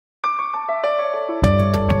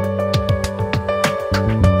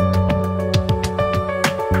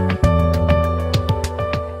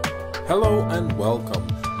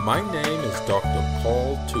My name is Dr.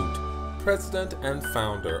 Paul Toote, President and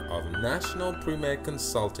founder of National Pre-Med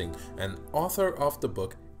Consulting and author of the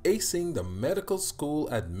book Acing the Medical School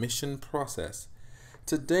Admission Process.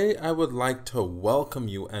 Today I would like to welcome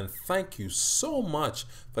you and thank you so much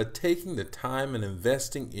for taking the time and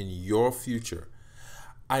investing in your future.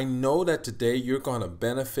 I know that today you're going to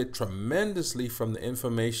benefit tremendously from the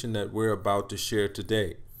information that we're about to share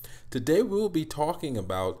today. Today we'll be talking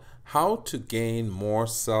about how to gain more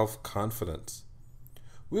self-confidence.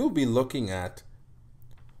 We'll be looking at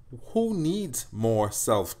who needs more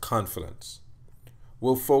self-confidence.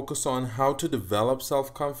 We'll focus on how to develop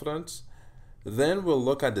self-confidence. Then we'll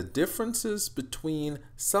look at the differences between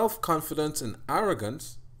self-confidence and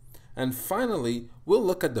arrogance. And finally, we'll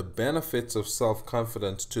look at the benefits of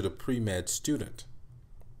self-confidence to the pre-med student.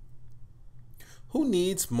 Who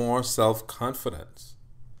needs more self-confidence?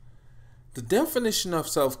 The definition of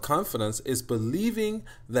self-confidence is believing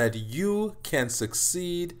that you can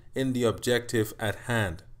succeed in the objective at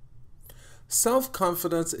hand.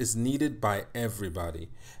 Self-confidence is needed by everybody,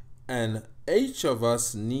 and each of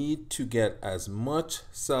us need to get as much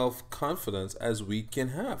self-confidence as we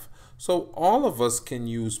can have. So all of us can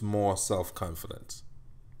use more self-confidence.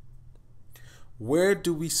 Where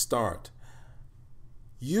do we start?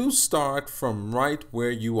 You start from right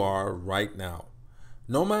where you are right now.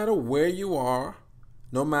 No matter where you are,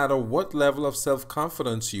 no matter what level of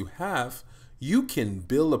self-confidence you have, you can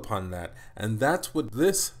build upon that. And that's what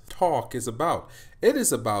this talk is about. It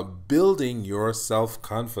is about building your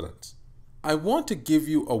self-confidence. I want to give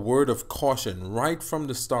you a word of caution right from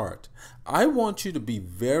the start. I want you to be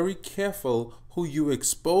very careful who you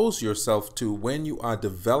expose yourself to when you are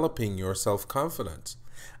developing your self-confidence.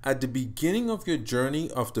 At the beginning of your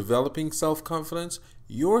journey of developing self-confidence,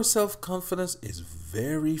 your self-confidence is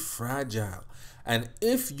very fragile. And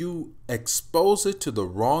if you expose it to the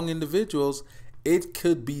wrong individuals, it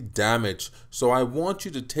could be damaged. So I want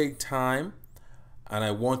you to take time and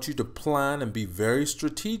I want you to plan and be very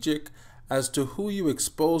strategic as to who you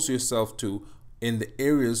expose yourself to in the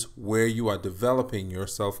areas where you are developing your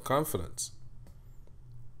self-confidence.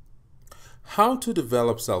 How to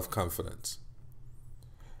develop self-confidence?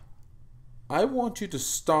 I want you to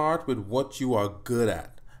start with what you are good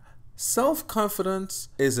at. Self-confidence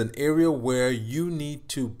is an area where you need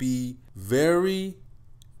to be very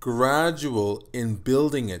gradual in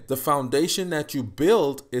building it. The foundation that you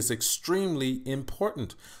build is extremely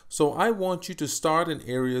important. So I want you to start in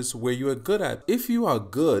areas where you are good at. If you are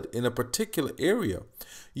good in a particular area,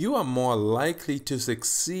 you are more likely to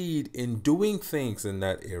succeed in doing things in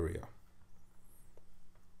that area.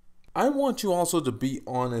 I want you also to be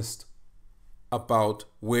honest about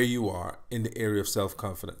where you are in the area of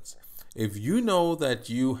self-confidence. If you know that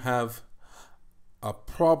you have a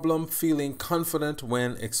problem feeling confident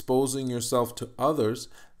when exposing yourself to others,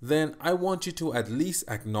 then I want you to at least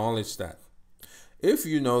acknowledge that. If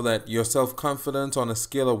you know that your self-confidence on a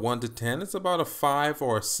scale of 1 to 10 is about a 5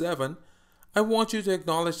 or a 7, I want you to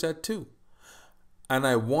acknowledge that too. And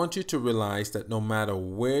I want you to realize that no matter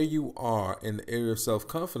where you are in the area of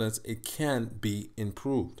self-confidence, it can be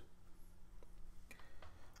improved.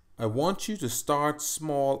 I want you to start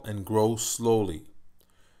small and grow slowly.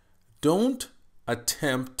 Don't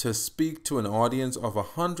attempt to speak to an audience of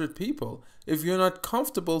 100 people if you're not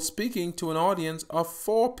comfortable speaking to an audience of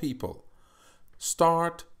 4 people.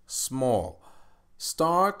 Start small.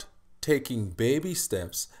 Start taking baby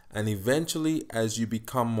steps, and eventually as you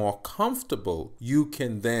become more comfortable, you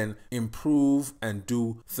can then improve and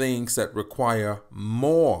do things that require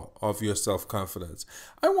more of your self-confidence.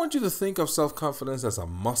 I want you to think of self-confidence as a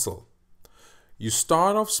muscle. You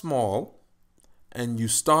start off small and you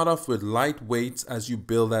start off with light weights as you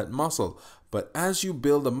build that muscle. But as you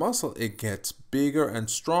build the muscle, it gets bigger and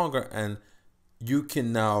stronger, and you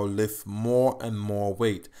can now lift more and more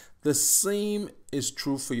weight. The same is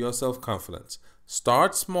true for your self-confidence.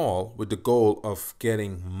 Start small with the goal of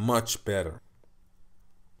getting much better.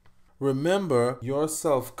 Remember, your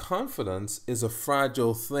self-confidence is a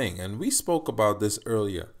fragile thing, and we spoke about this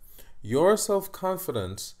earlier. Your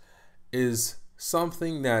self-confidence is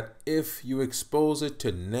something that if you expose it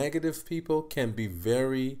to negative people can be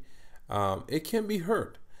it can be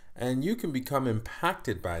hurt, and you can become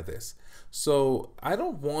impacted by this. So I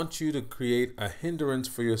don't want you to create a hindrance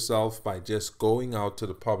for yourself by just going out to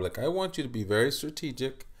the public. I want you to be very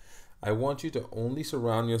strategic. I want you to only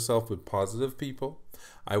surround yourself with positive people.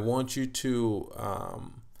 I want you to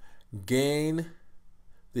gain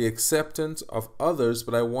the acceptance of others,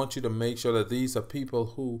 but I want you to make sure that these are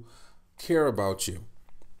people who care about you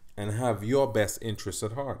and have your best interests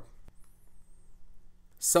at heart.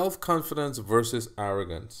 Self-confidence versus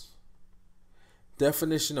arrogance.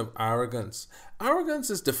 Definition of arrogance.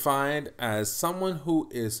 Arrogance is defined as someone who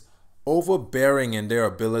is overbearing in their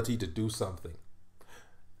ability to do something.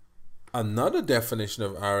 Another definition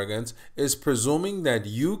of arrogance is presuming that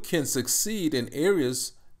you can succeed in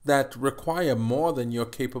areas that require more than you're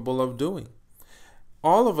capable of doing.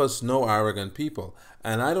 All of us know arrogant people,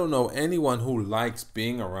 and I don't know anyone who likes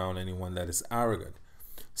being around anyone that is arrogant.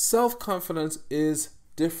 Self-confidence is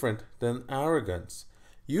different than arrogance.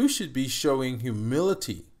 You should be showing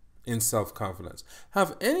humility in self-confidence.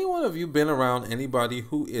 Have any one of you been around anybody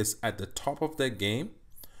who is at the top of their game?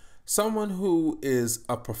 Someone who is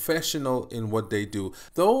a professional in what they do.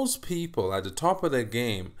 Those people at the top of their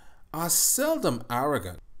game are seldom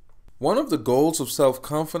arrogant. One of the goals of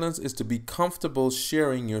self-confidence is to be comfortable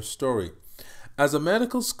sharing your story. As a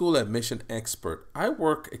medical school admission expert, I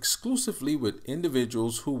work exclusively with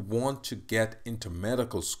individuals who want to get into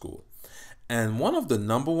medical school. And one of the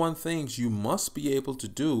number one things you must be able to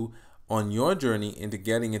do on your journey into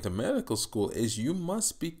getting into medical school is you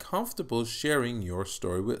must be comfortable sharing your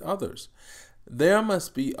story with others. There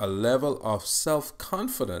must be a level of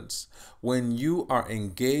self-confidence when you are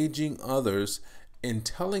engaging others in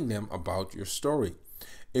telling them about your story.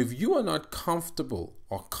 If you are not comfortable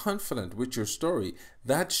or confident with your story,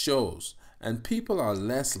 that shows, and people are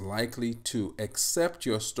less likely to accept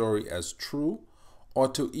your story as true or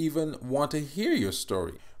to even want to hear your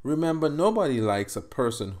story. Remember, nobody likes a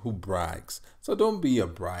person who brags, so don't be a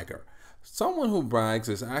bragger. Someone who brags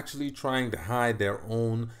is actually trying to hide their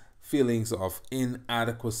own feelings of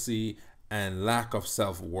inadequacy and lack of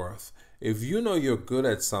self-worth. If you know you're good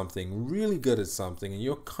at something, really good at something, and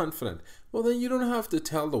you're confident, well, then you don't have to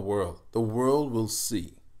tell the world. The world will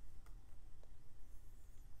see.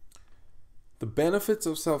 The benefits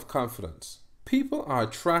of self-confidence. People are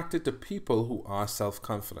attracted to people who are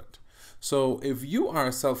self-confident. So if you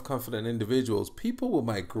are self-confident individuals, people will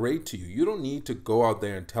migrate to you. You don't need to go out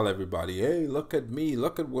there and tell everybody, hey, look at me,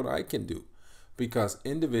 look at what I can do. Because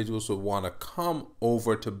individuals will want to come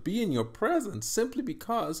over to be in your presence simply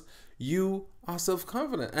because you are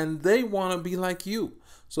self-confident and they want to be like you.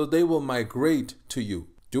 So they will migrate to you.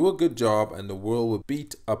 Do a good job and the world will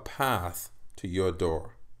beat a path to your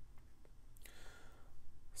door.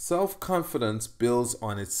 Self-confidence builds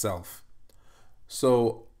on itself.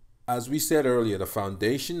 So as we said earlier, the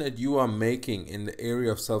foundation that you are making in the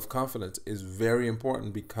area of self-confidence is very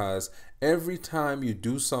important, because every time you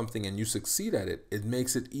do something and you succeed at it, it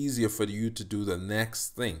makes it easier for you to do the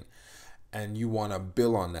next thing. And you want to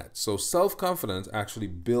build on that. So self-confidence actually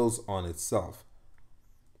builds on itself.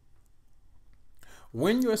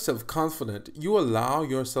 When you're self-confident, you allow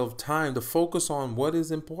yourself time to focus on what is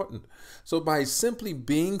important. So by simply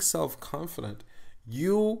being self-confident,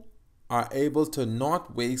 you are able to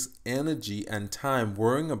not waste energy and time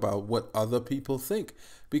worrying about what other people think,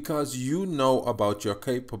 because you know about your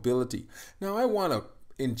capability. Now I want to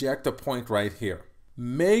inject a point right here.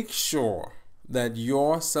 Make sure that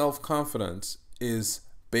your self-confidence is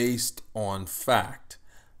based on fact.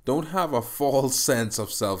 Don't have a false sense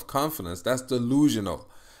of self-confidence. That's delusional.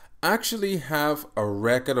 Actually have a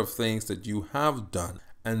record of things that you have done,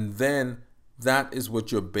 and then that is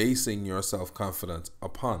what you're basing your self-confidence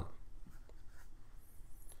upon.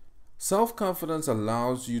 Self-confidence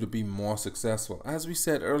allows you to be more successful. As we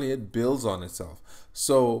said earlier, it builds on itself.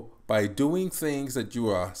 So by doing things that you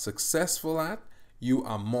are successful at, you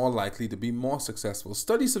are more likely to be more successful.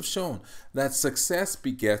 Studies have shown that success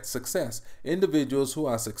begets success. Individuals who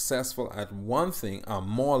are successful at one thing are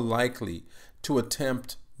more likely to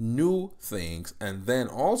attempt new things and then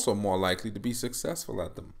also more likely to be successful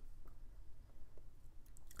at them.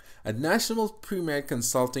 At National Pre-Med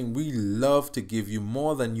Consulting, we love to give you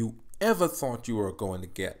more than you ever thought you were going to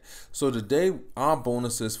get. So today, our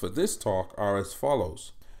bonuses for this talk are as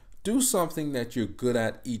follows. Do something that you're good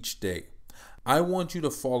at each day. I want you to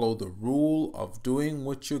follow the rule of doing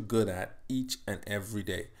what you're good at each and every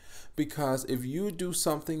day. Because if you do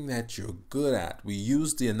something that you're good at, we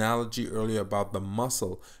used the analogy earlier about the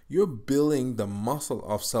muscle, you're building the muscle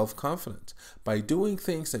of self-confidence. By doing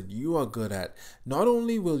things that you are good at, not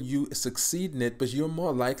only will you succeed in it, but you're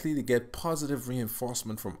more likely to get positive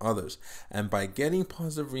reinforcement from others. And by getting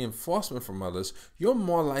positive reinforcement from others, you're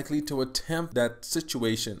more likely to attempt that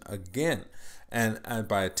situation again. And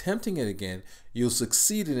by attempting it again, you'll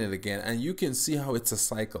succeed in it again. And you can see how it's a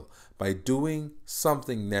cycle by doing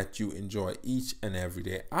something that you enjoy each and every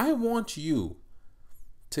day. I want you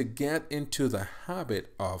to get into the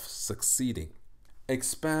habit of succeeding.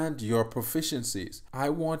 Expand your proficiencies. I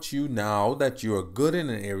want you, now that you're good in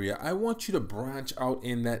an area, I want you to branch out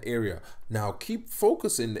in that area. Now keep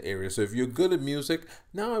focus in the area. So if you're good at music,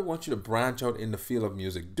 now I want you to branch out in the field of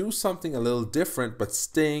music. Do something a little different, but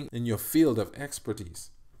staying in your field of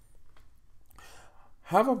expertise.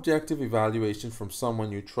 Have objective evaluation from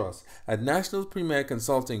someone you trust. At National Premier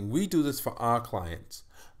Consulting, we do this for our clients.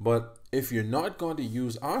 But if you're not going to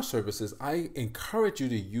use our services, I encourage you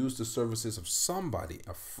to use the services of somebody,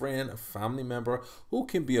 a friend, a family member, who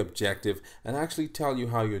can be objective and actually tell you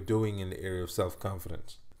how you're doing in the area of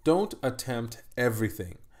self-confidence. Don't attempt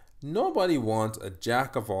everything. Nobody wants a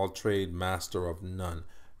jack of all trades, master of none.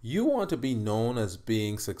 You want to be known as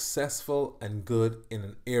being successful and good in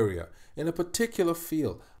an area, in a particular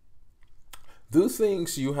field. Do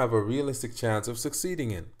things you have a realistic chance of succeeding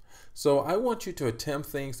in. So I want you to attempt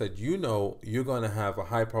things that you know you're going to have a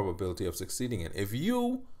high probability of succeeding in. If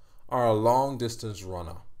you are a long distance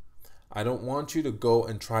runner, I don't want you to go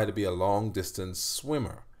and try to be a long distance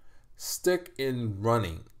swimmer. Stick in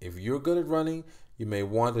running. If you're good at running, you may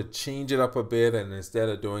want to change it up a bit, and instead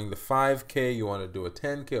of doing the 5K, you want to do a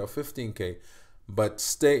 10K or 15K, but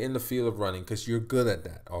stay in the field of running because you're good at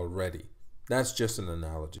that already. That's just an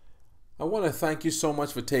analogy. I want to thank you so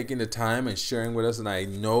much for taking the time and sharing with us, and I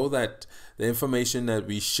know that the information that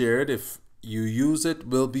we shared, if you use it,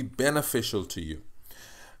 will be beneficial to you.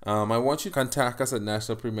 I want you to contact us at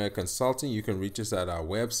National Premier Consulting. You can reach us at our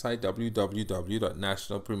website,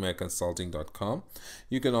 www.nationalpremierconsulting.com.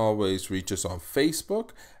 You can always reach us on Facebook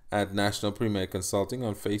at National Premier Consulting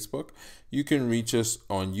on Facebook. You can reach us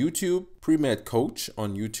on YouTube, Pre-Med Coach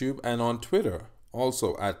on YouTube, and on Twitter,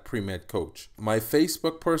 also at Pre-Med Coach. My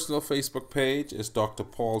personal Facebook page is Dr.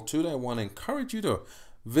 Paul Toote. I want to encourage you to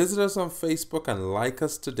visit us on Facebook and like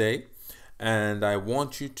us today. And I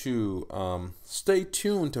want you to stay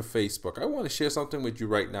tuned to Facebook. I want to share something with you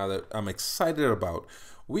right now that I'm excited about.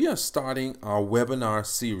 We are starting our webinar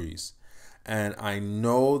series, and I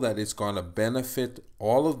know that it's going to benefit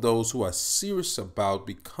all of those who are serious about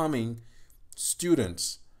becoming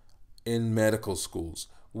students in medical schools.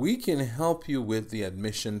 We can help you with the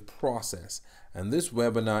admission process, and this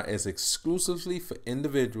webinar is exclusively for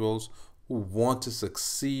individuals who want to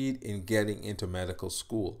succeed in getting into medical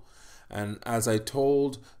school. And as I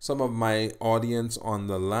told some of my audience on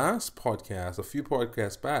the last podcast, a few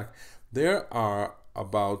podcasts back, there are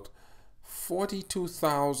about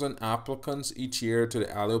 42,000 applicants each year to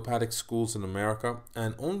the allopathic schools in America,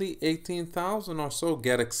 and only 18,000 or so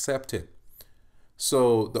get accepted.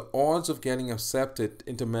 So the odds of getting accepted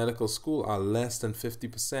into medical school are less than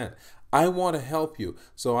 50%. I want to help you.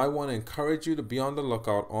 So I want to encourage you to be on the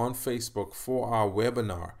lookout on Facebook for our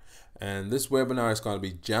webinar. And this webinar is going to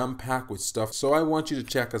be jam-packed with stuff. So I want you to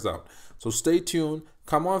check us out. So stay tuned.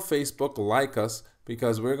 Come on Facebook, like us,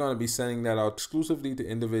 because we're going to be sending that out exclusively to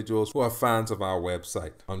individuals who are fans of our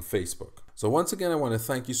website on Facebook. So once again, I want to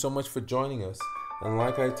thank you so much for joining us. And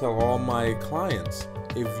like I tell all my clients,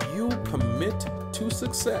 if you commit to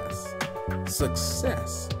success,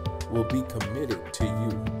 success will be committed to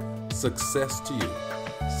you. Success to you.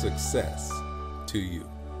 Success to you.